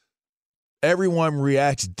everyone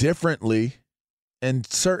reacts differently, and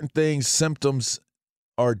certain things, symptoms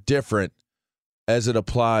are different as it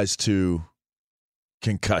applies to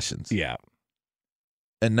concussions. Yeah.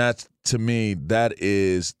 And that's, to me, that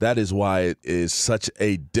is why it is such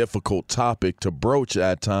a difficult topic to broach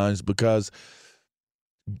at times, because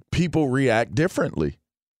people react differently.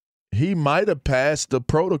 He might have passed the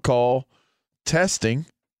protocol testing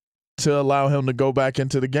to allow him to go back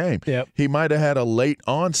into the game. Yep. He might have had a late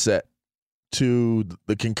onset to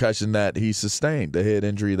the concussion that he sustained, the head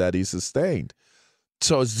injury that he sustained.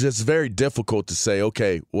 So it's just very difficult to say,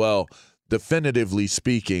 okay, well, definitively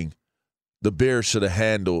speaking, the Bears should have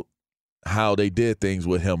handled how they did things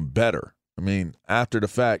with him better. I mean, after the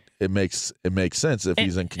fact, it makes sense if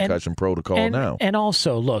he's in concussion protocol now. And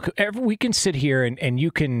also, look, we can sit here and you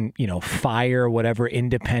can, fire whatever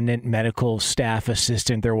independent medical staff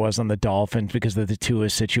assistant there was on the Dolphins because of the Tua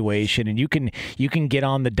situation, and you can get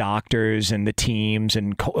on the doctors and the teams,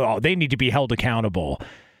 and they need to be held accountable.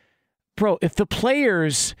 Bro, if the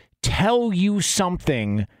players tell you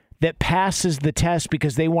something that passes the test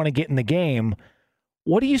because they want to get in the game,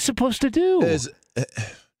 what are you supposed to do?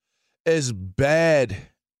 As bad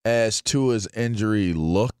as Tua's injury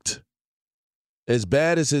looked, as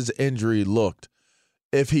bad as his injury looked,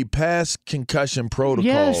 if he passed concussion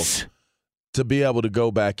protocols to be able to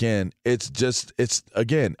go back in, it's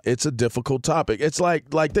a difficult topic. It's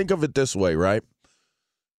like think of it this way, right?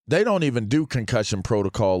 They don't even do concussion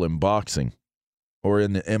protocol in boxing or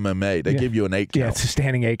in the MMA. They give you an 8 count. Yeah, it's a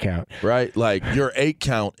standing 8 count. Right? Like your 8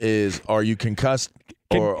 count is, are you concussed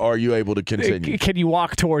or are you able to continue? Can you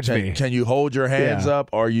walk towards me? Can you hold your hands up?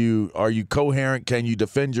 Are you coherent? Can you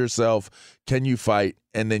defend yourself? Can you fight?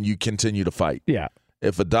 And then you continue to fight. Yeah.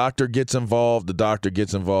 If a doctor gets involved, the doctor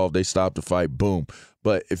gets involved, they stop the fight, boom.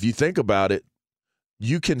 But if you think about it,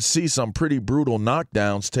 you can see some pretty brutal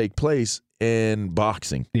knockdowns take place in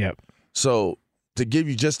boxing. Yep. So to give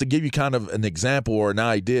you kind of an example or an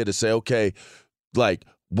idea to say, okay, like,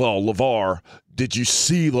 well, LeVar, did you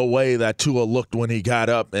see the way that Tua looked when he got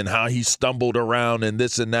up and how he stumbled around and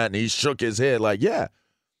this and that and he shook his head? Like, yeah,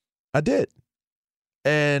 I did.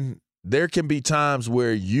 And there can be times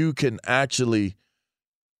where you can actually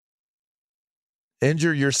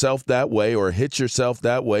injure yourself that way or hit yourself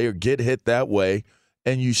that way or get hit that way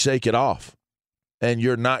and you shake it off and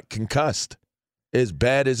you're not concussed. As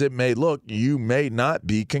bad as it may look, you may not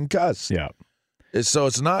be concussed. Yeah. So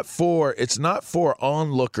it's not for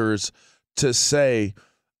onlookers to say,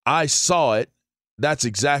 I saw it. That's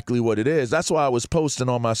exactly what it is. That's why I was posting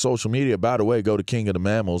on my social media. By the way, go to King of the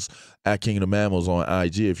Mammals, at King of the Mammals on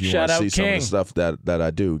IG if you want to see some of the stuff that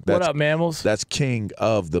I do. What up, Mammals? That's King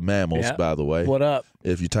of the Mammals, by the way. What up?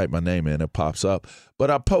 If you type my name in, it pops up.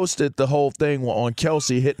 But I posted the whole thing on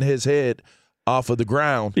Kelsey hitting his head off of the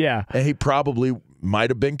ground. Yeah. And he probably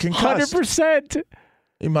might have been concussed. 100%.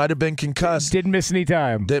 He might have been concussed. Didn't miss any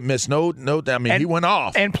time. Didn't miss no. I mean, he went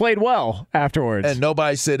off and played well afterwards. And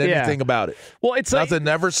nobody said anything about it. Well, it's nothing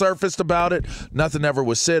ever surfaced about it. Nothing ever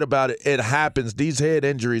was said about it. It happens. These head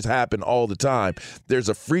injuries happen all the time. There's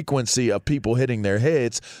a frequency of people hitting their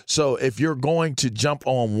heads. So if you're going to jump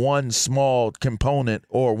on one small component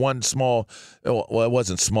or one small, well, it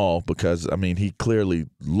wasn't small because I mean he clearly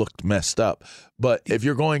looked messed up. But if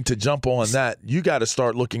you're going to jump on that, you got to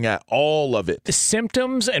start looking at all of it.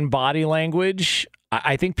 Symptoms and body language,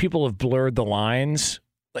 I think people have blurred the lines.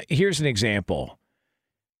 Here's an example.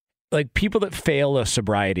 Like people that fail a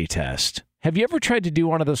sobriety test. Have you ever tried to do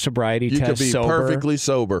one of those sobriety tests sober? You could be perfectly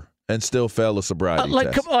sober and still fail a sobriety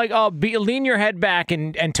test. Lean your head back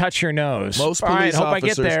and touch your nose. Most police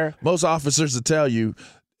officers, most officers will tell you,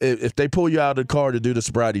 if they pull you out of the car to do the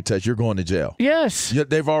sobriety test, you're going to jail. Yes.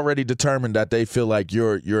 They've already determined that they feel like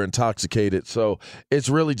you're intoxicated. So it's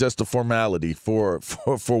really just a formality for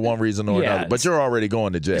one reason or another. But you're already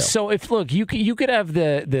going to jail. So you could have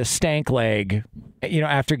the stank leg,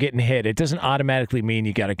 after getting hit. It doesn't automatically mean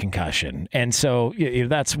you got a concussion. And so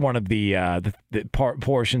that's one of the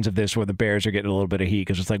portions of this where the Bears are getting a little bit of heat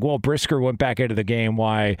because it's like, well, Brisker went back into the game.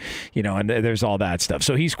 Why? And there's all that stuff.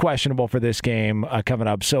 So he's questionable for this game coming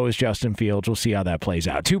up. So is Justin Fields. We'll see how that plays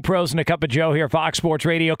out. Two pros and a cup of Joe here, Fox Sports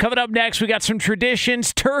Radio. Coming up next, we got some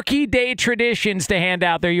traditions, Turkey Day traditions to hand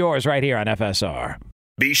out. They're yours right here on FSR.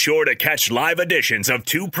 Be sure to catch live editions of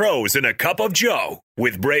Two Pros and a Cup of Joe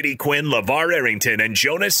with Brady Quinn, LeVar Arrington, and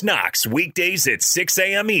Jonas Knox weekdays at 6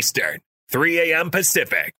 a.m. Eastern, 3 a.m.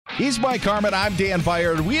 Pacific. He's Mike Harmon. I'm Dan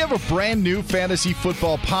Byard. We have a brand new fantasy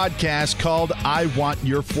football podcast called I Want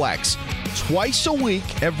Your Flex. Twice a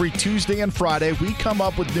week, every Tuesday and Friday, we come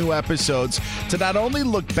up with new episodes to not only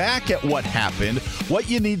look back at what happened, what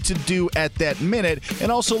you need to do at that minute, and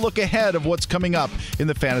also look ahead of what's coming up in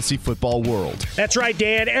the fantasy football world. That's right,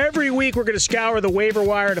 Dan. Every week, we're going to scour the waiver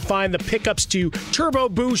wire to find the pickups to turbo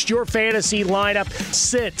boost your fantasy lineup,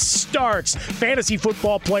 sits, starts, fantasy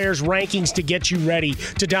football players' rankings to get you ready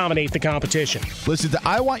to dominate the competition. Listen to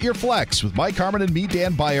I Want Your Flex with Mike Harmon and me,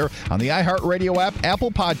 Dan Byer, on the iHeartRadio app,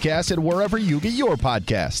 Apple Podcasts, and wherever you get your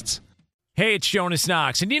podcasts. Hey, it's Jonas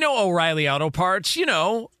Knox, and O'Reilly Auto Parts,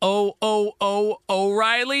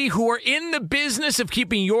 O'Reilly, who are in the business of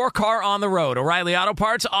keeping your car on the road. O'Reilly Auto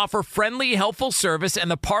Parts offer friendly, helpful service and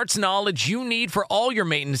the parts knowledge you need for all your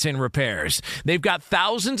maintenance and repairs. They've got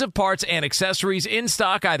thousands of parts and accessories in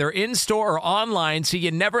stock, either in-store or online, so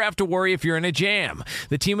you never have to worry if you're in a jam.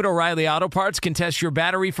 The team at O'Reilly Auto Parts can test your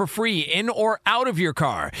battery for free in or out of your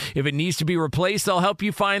car. If it needs to be replaced, they'll help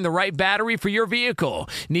you find the right battery for your vehicle.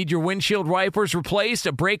 Need your windshield wipers replaced,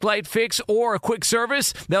 a brake light fix, or a quick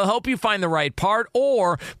service? They'll help you find the right part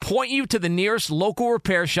or point you to the nearest local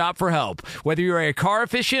repair shop for help. Whether you're a car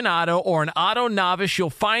aficionado or an auto novice,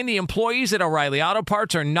 you'll find the employees at O'Reilly Auto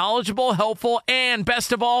Parts are knowledgeable, helpful, and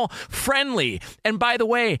best of all, friendly. And by the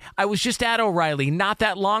way, I was just at O'Reilly not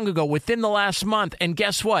that long ago, within the last month, and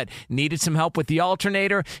guess what? Needed some help with the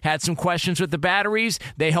alternator, had some questions with the batteries.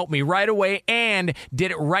 They helped me right away and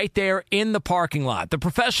did it right there in the parking lot. The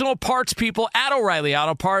professional parts people at O'Reilly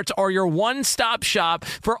Auto Parts are your one-stop shop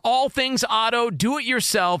for all things auto,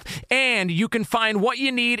 do-it-yourself, and you can find what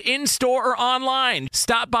you need in-store or online.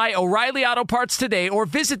 Stop by O'Reilly Auto Parts today or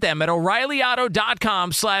visit them at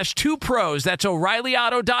O'ReillyAuto.com/2pros. That's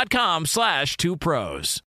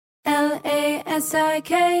O'ReillyAuto.com/2pros.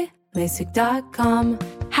 LASIK, LASIK.com.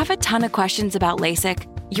 Have a ton of questions about LASIK?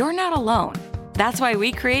 You're not alone. That's why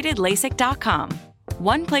we created LASIK.com.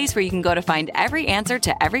 One place where you can go to find every answer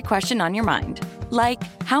to every question on your mind. Like,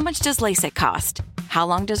 how much does LASIK cost? How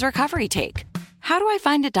long does recovery take? How do I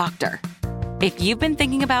find a doctor? If you've been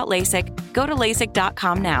thinking about LASIK, go to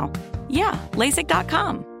LASIK.com now. Yeah,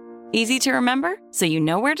 LASIK.com. Easy to remember, so you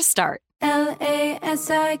know where to start.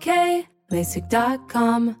 LASIK,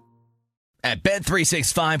 LASIK.com. At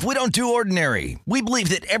Bet365, we don't do ordinary. We believe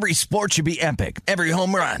that every sport should be epic. Every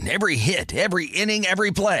home run, every hit, every inning, every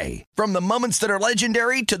play. From the moments that are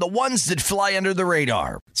legendary to the ones that fly under the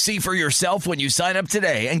radar. See for yourself when you sign up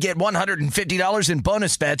today and get $150 in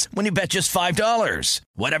bonus bets when you bet just $5.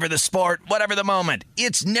 Whatever the sport, whatever the moment,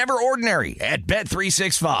 it's never ordinary at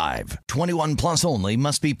Bet365. 21 plus only.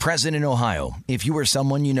 Must be present in Ohio. If you or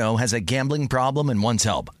someone you know has a gambling problem and wants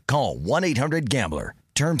help, call 1-800-GAMBLER.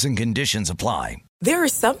 Terms and conditions apply. There are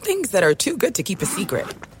some things that are too good to keep a secret.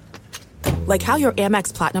 Like how your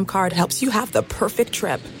Amex Platinum card helps you have the perfect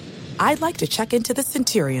trip. I'd like to check into the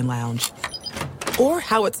Centurion Lounge. Or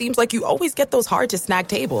how it seems like you always get those hard-to-snag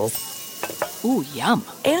tables. Ooh, yum.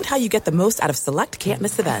 And how you get the most out of select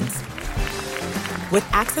can't-miss events. With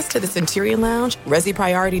access to the Centurion Lounge, Resi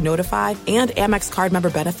Priority Notified, and Amex card member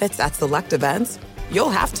benefits at select events, you'll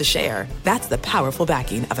have to share. That's the powerful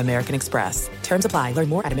backing of American Express. Terms apply. Learn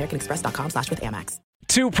more at americanexpress.com/withAmex.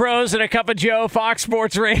 Two pros and a cup of Joe, Fox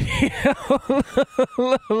Sports Radio.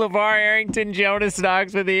 LeVar Arrington, Jonas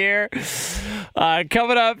Knox with you here.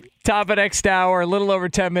 Coming up, top of next hour, a little over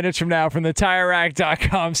 10 minutes from now from the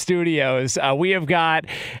TireRack.com studios. We have got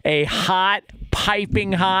a hot,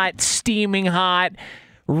 piping hot, steaming hot,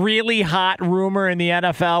 really hot rumor in the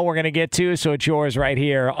NFL we're going to get to, so it's yours right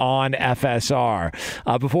here on FSR.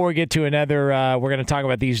 Before we get to another, we're going to talk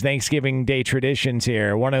about these Thanksgiving Day traditions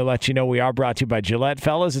here. I want to let you know we are brought to you by Gillette.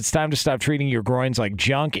 Fellas, it's time to stop treating your groins like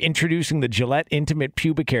junk. Introducing the Gillette Intimate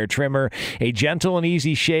Pubic Hair Trimmer, a gentle and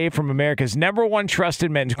easy shave from America's #1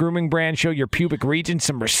 trusted men's grooming brand. Show your pubic region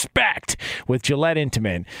some respect with Gillette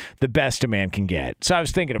Intimate, the best a man can get. So I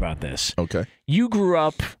was thinking about this. Okay. You grew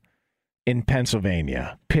up in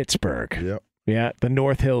Pennsylvania, Pittsburgh. Yep. Yeah, the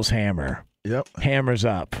North Hills Hammer. Yep. Hammers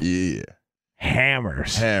up. Yeah.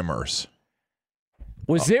 Hammers.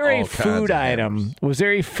 Was there a food item? Was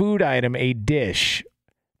there a food item, a dish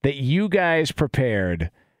that you guys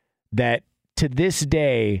prepared that to this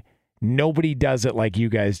day nobody does it like you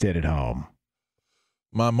guys did at home?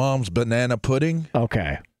 My mom's banana pudding.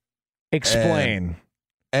 Okay. Explain.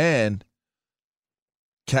 And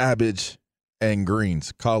cabbage and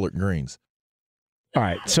greens, collard greens. All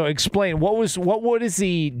right, so explain what is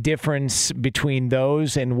the difference between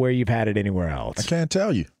those and where you've had it anywhere else? I can't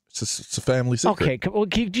tell you. It's a family secret. Okay, well,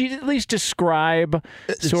 could you at least describe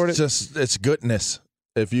it's goodness.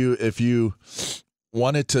 If you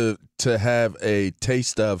wanted to have a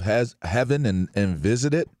taste of heaven and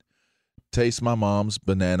visit it, taste my mom's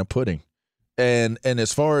banana pudding. And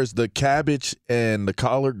as far as the cabbage and the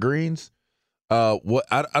collard greens, what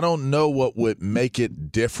I don't know what would make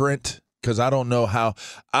it different, because I don't know how.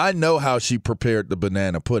 I know how she prepared the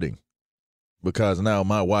banana pudding because now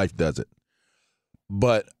my wife does it,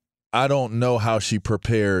 but I don't know how she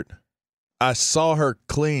prepared. I saw her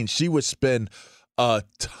clean. She would spend a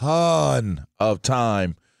ton of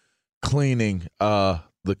time cleaning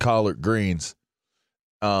the collard greens,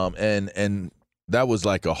 and that was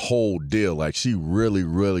like a whole deal. Like she really,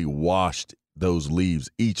 really washed those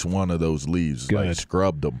leaves, each one of those leaves, Good. like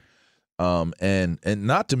scrubbed them. And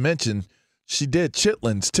not to mention, she did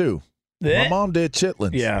chitlins too. My mom did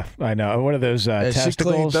chitlins. Yeah, I know. What are those and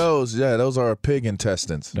testicles? She cleaned those. Yeah, those are pig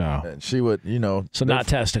intestines. No. And she would, So not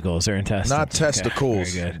testicles, they're intestines. Not testicles,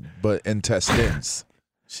 okay, very good. but intestines.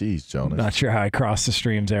 Jeez, Jonas. Not sure how I crossed the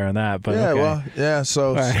streams there on that, but yeah, okay. well, yeah.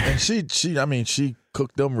 So, right. And she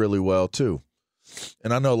cooked them really well too.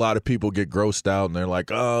 And I know a lot of people get grossed out and they're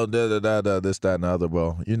like, oh, this, that, and the other.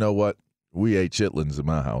 Well, you know what? We ate chitlins in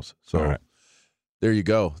my house. So there you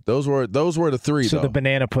go. Those were the three, So though. the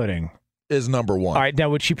banana pudding is number one. All right. Now,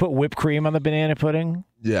 would she put whipped cream on the banana pudding?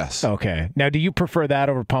 Yes. Okay. Now, do you prefer that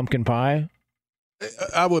over pumpkin pie?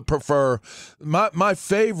 I would prefer my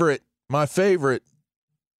favorite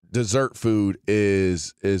dessert food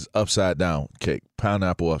is upside down cake,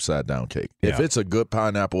 pineapple upside down cake. Yeah. If it's a good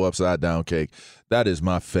pineapple upside down cake, that is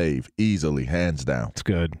my fave, easily, hands down. It's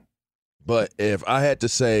good. But if I had to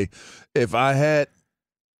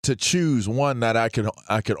choose one that I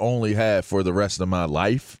could only have for the rest of my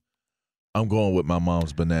life, I'm going with my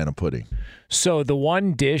mom's banana pudding. So the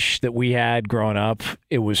one dish that we had growing up,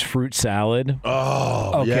 it was fruit salad.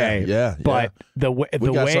 Oh, okay, yeah. But the we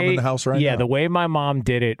way got some in the house right now. the way my mom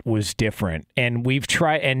did it was different, and we've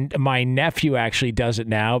tried. And my nephew actually does it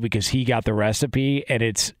now because he got the recipe, and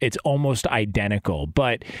it's almost identical.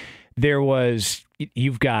 But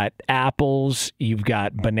you've got apples, you've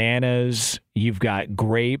got bananas, you've got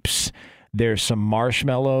grapes. There's some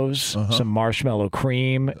marshmallows, some marshmallow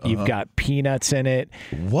cream. You've got peanuts in it.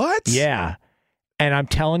 What? Yeah. And I'm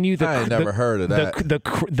telling you, I ain't never heard of that.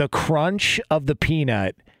 The crunch of the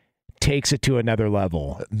peanut takes it to another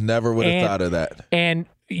level. Never would have thought of that. And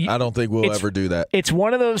I don't think we'll ever do that. It's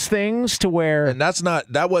one of those things to where, and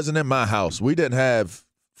that wasn't in my house. We didn't have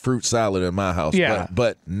fruit salad in my house. Yeah.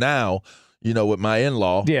 But now, with my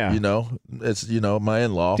in-law, yeah. It's my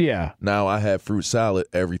in-law. Yeah. Now I have fruit salad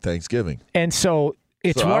every Thanksgiving. And so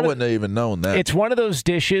I wouldn't have even known that. It's one of those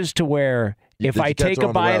dishes to where if I take a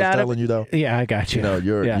bite out of it, you though? Yeah, I got you.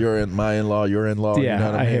 You're in my in-law, your in-law. Yeah, you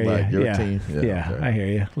know what I mean? hear you. Your team. Yeah, okay. I hear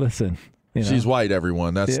you. Listen, she's white.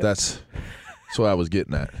 Everyone. That's what I was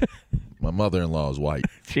getting at. My mother-in-law is white.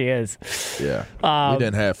 She is. Yeah. We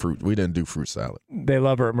didn't have fruit. We didn't do fruit salad. They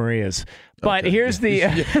love her at Maria's. But here's the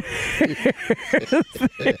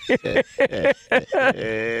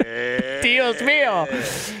Dios mío.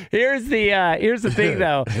 Here's the thing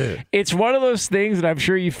though. It's one of those things, and I'm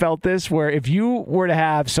sure you felt this, where if you were to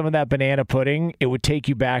have some of that banana pudding, it would take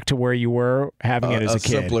you back to where you were having it as a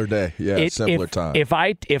kid. A simpler day. Yeah, simpler time. If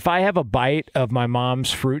I have a bite of my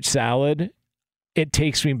mom's fruit salad, it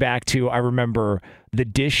takes me back to, I remember the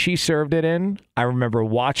dish she served it in. I remember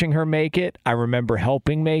watching her make it. I remember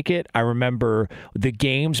helping make it. I remember the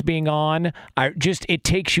games being on. It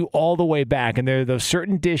takes you all the way back. And there are those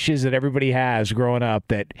certain dishes that everybody has growing up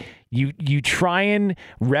that you try and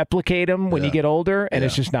replicate them when you get older, and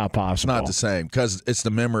it's just not possible. It's not the same because it's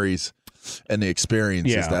the memories and the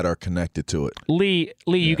experiences that are connected to it. Lee,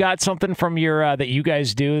 you got something from your that you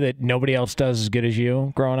guys do that nobody else does as good as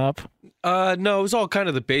you growing up? No, it was all kind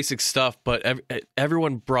of the basic stuff, but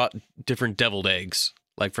everyone brought different deviled eggs,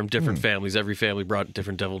 like from different families. Every family brought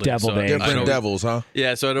different deviled eggs. Different devils, huh?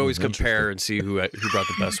 Yeah, so I'd always compare and see who brought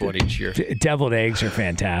the best one each year. Deviled eggs are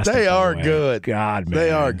fantastic. They are good. God, man.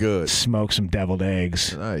 They are good. Smoke some deviled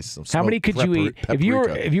eggs. Nice. How many could you eat? If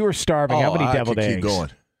you were starving, how many deviled eggs? Keep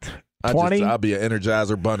going. 20? I'll be an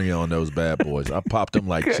Energizer bunny on those bad boys. I popped them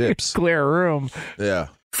like chips. Clear room. Yeah.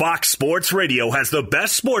 Fox Sports Radio has the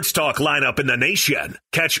best sports talk lineup in the nation.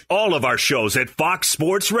 Catch all of our shows at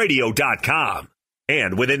foxsportsradio.com.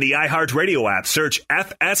 And within the iHeartRadio app, search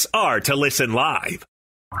FSR to listen live.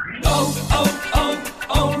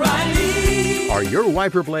 O'Reilly. Are your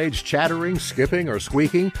wiper blades chattering, skipping, or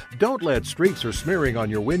squeaking? Don't let streaks or smearing on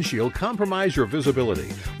your windshield compromise your visibility.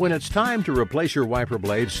 When it's time to replace your wiper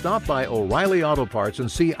blades, stop by O'Reilly Auto Parts and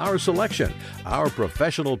see our selection. Our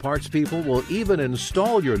professional parts people will even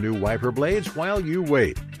install your new wiper blades while you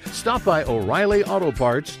wait. Stop by O'Reilly Auto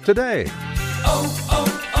Parts today.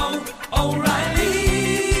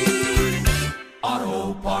 O'Reilly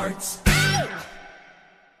Auto Parts.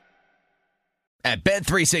 At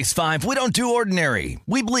Bet365, we don't do ordinary.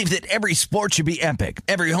 We believe that every sport should be epic.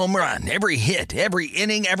 Every home run, every hit, every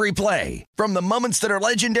inning, every play. From the moments that are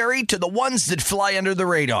legendary to the ones that fly under the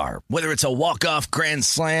radar. Whether it's a walk-off grand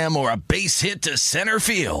slam or a base hit to center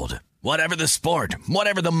field. Whatever the sport,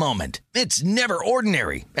 whatever the moment. It's never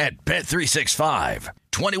ordinary at Bet365.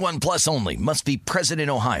 21 plus only. Must be present in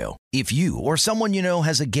Ohio. If you or someone you know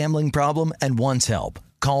has a gambling problem and wants help,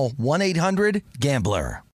 call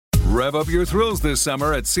 1-800-GAMBLER. Rev up your thrills this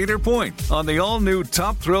summer at Cedar Point on the all-new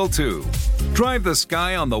Top Thrill 2. Drive the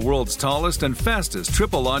sky on the world's tallest and fastest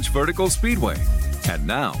triple-launch vertical speedway. And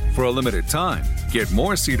now, for a limited time, get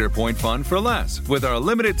more Cedar Point fun for less with our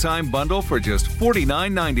limited-time bundle for just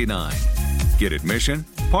 $49.99. Get admission,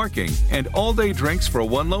 parking, and all-day drinks for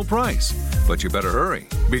one low price. But you better hurry,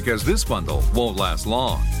 because this bundle won't last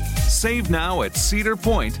long. Save now at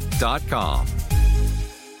cedarpoint.com.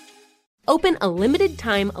 Open a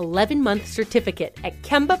limited-time 11-month certificate at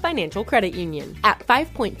Kemba Financial Credit Union. At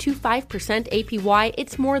 5.25% APY,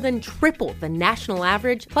 it's more than triple the national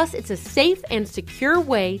average, plus it's a safe and secure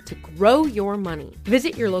way to grow your money.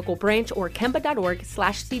 Visit your local branch or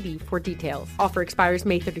kemba.org/cb for details. Offer expires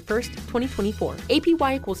May 31st, 2024.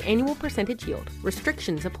 APY equals annual percentage yield.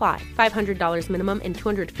 Restrictions apply. $500 minimum and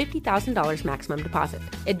 $250,000 maximum deposit.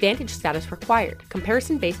 Advantage status required.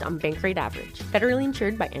 Comparison based on bank rate average. Federally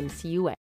insured by NCUA.